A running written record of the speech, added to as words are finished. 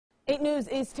8 News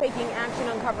is taking action,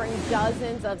 uncovering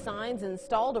dozens of signs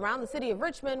installed around the city of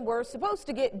Richmond were supposed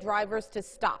to get drivers to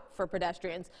stop for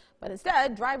pedestrians. But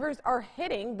instead, drivers are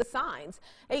hitting the signs.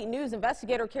 8 News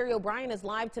investigator Carrie O'Brien is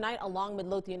live tonight along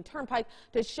Midlothian Turnpike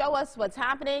to show us what's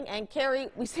happening. And Carrie,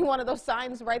 we see one of those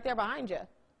signs right there behind you.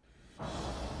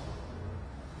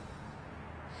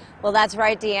 Well, that's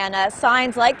right, Deanna.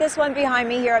 Signs like this one behind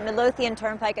me here at Midlothian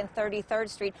Turnpike and 33rd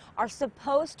Street are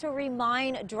supposed to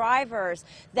remind drivers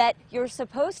that you're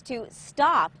supposed to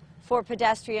stop for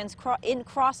pedestrians in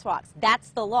crosswalks. That's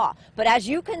the law. But as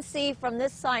you can see from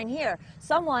this sign here,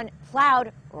 someone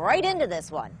plowed right into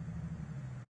this one.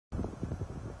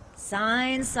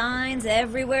 Signs, signs,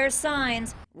 everywhere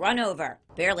signs. Run over,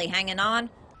 barely hanging on,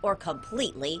 or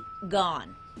completely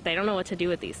gone. They don't know what to do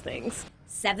with these things.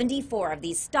 74 of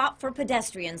these stop for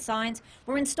pedestrian signs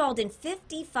were installed in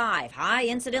 55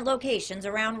 high-incident locations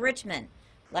around Richmond.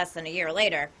 Less than a year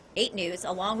later, 8 News,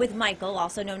 along with Michael,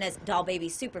 also known as Doll Baby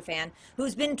Superfan,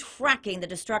 who's been tracking the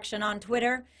destruction on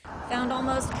Twitter, found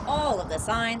almost all of the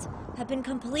signs have been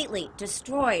completely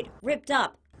destroyed, ripped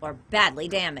up, or badly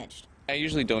damaged. I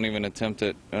usually don't even attempt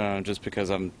it just because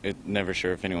I'm never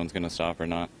sure if anyone's going to stop or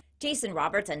not. Jason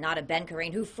Roberts and Nada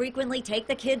Ben-Karine, who frequently take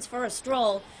the kids for a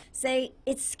stroll, say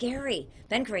it's scary.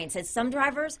 Ben-Karine says some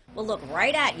drivers will look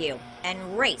right at you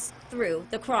and race through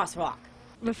the crosswalk.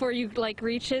 Before you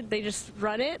reach it, they just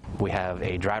run it. We have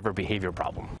a driver behavior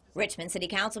problem. Richmond City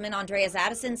Councilman Andreas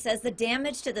Addison says the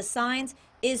damage to the signs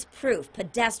is proof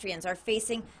pedestrians are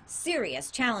facing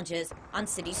serious challenges on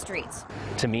city streets.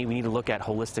 To me, we need to look at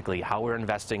holistically how we're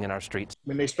investing in our streets.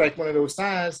 When they strike one of those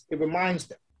signs, it reminds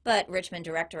them. But Richmond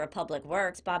Director of Public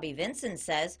Works, Bobby Vincent,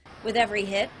 says with every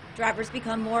hit, drivers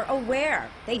become more aware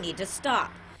they need to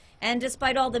stop. And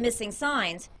despite all the missing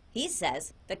signs, he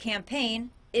says the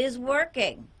campaign is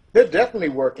working. They're definitely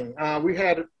working. We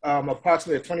had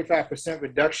approximately a 25%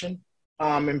 reduction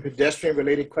in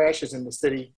pedestrian-related crashes in the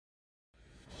city.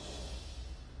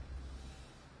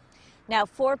 Now,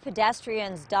 4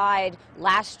 pedestrians died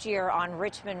last year on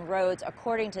Richmond roads,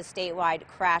 according to statewide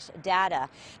crash data.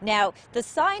 Now, the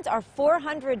signs are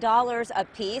 $400 a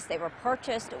piece. They were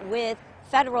purchased with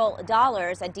federal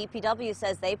dollars, and DPW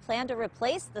says they plan to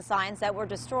replace the signs that were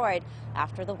destroyed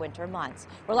after the winter months.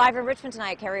 We're live in Richmond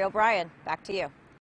tonight. Carrie O'Brien, back to you.